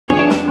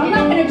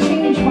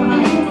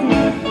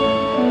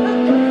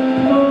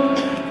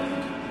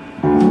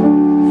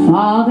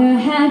father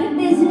had a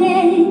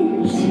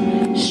business,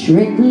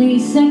 strictly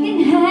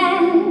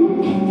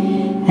second-hand.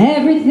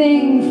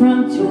 Everything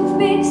from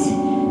toothpicks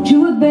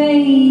to a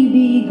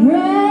baby grave.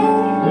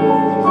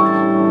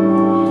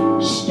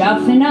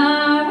 Stuff in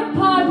our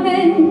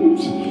apartment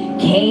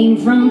came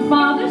from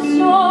father's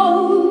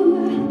store.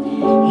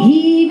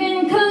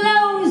 Even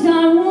clothes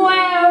I'm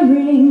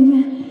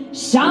wearing,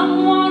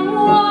 someone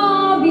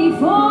wore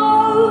before.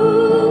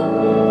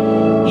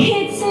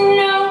 It's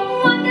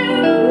no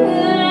wonder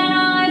that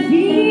I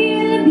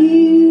feel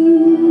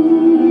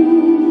abused.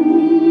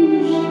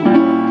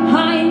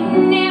 I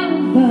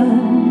never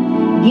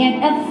get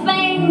a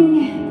thing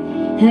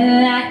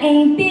that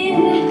ain't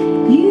been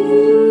used.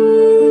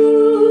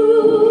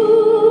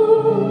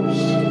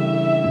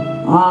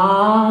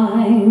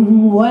 I'm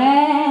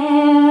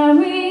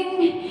wearing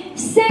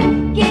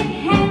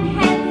second-hand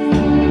hats,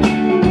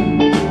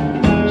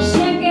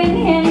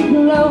 second-hand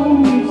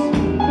clothes.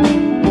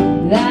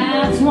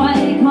 That's why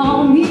they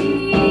call me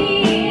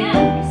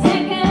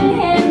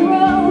second-hand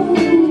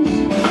rose.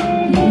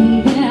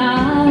 Even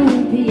out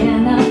the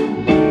piano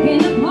in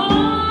the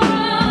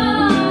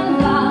parlor,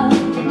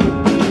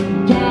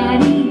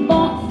 Daddy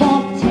bought for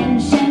 10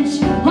 cents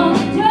on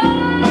the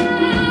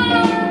dollar.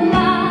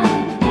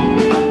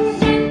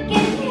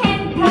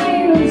 Second-hand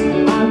tires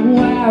I'm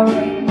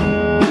wearing,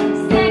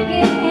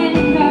 second-hand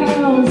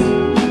curls.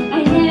 I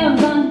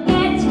never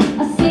get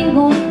a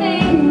single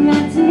thing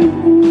that's new.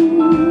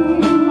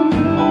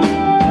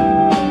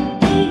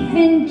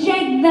 Even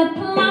Jake the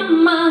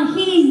plumber,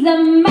 he's the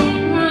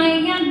man I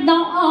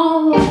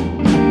adore.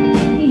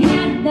 He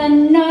had the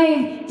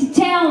nerve to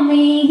tell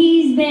me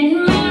he's been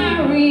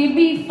married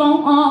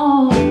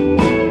before.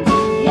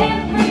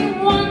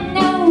 Everyone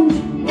knows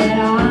that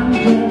I'm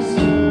just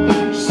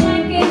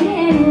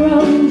second-hand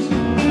rose.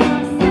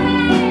 I'm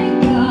second-hand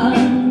rose.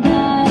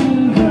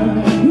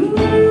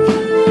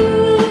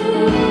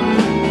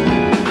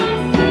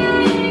 I'm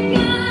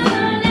second-hand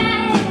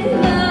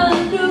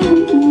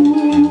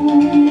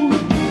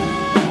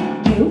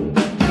rose.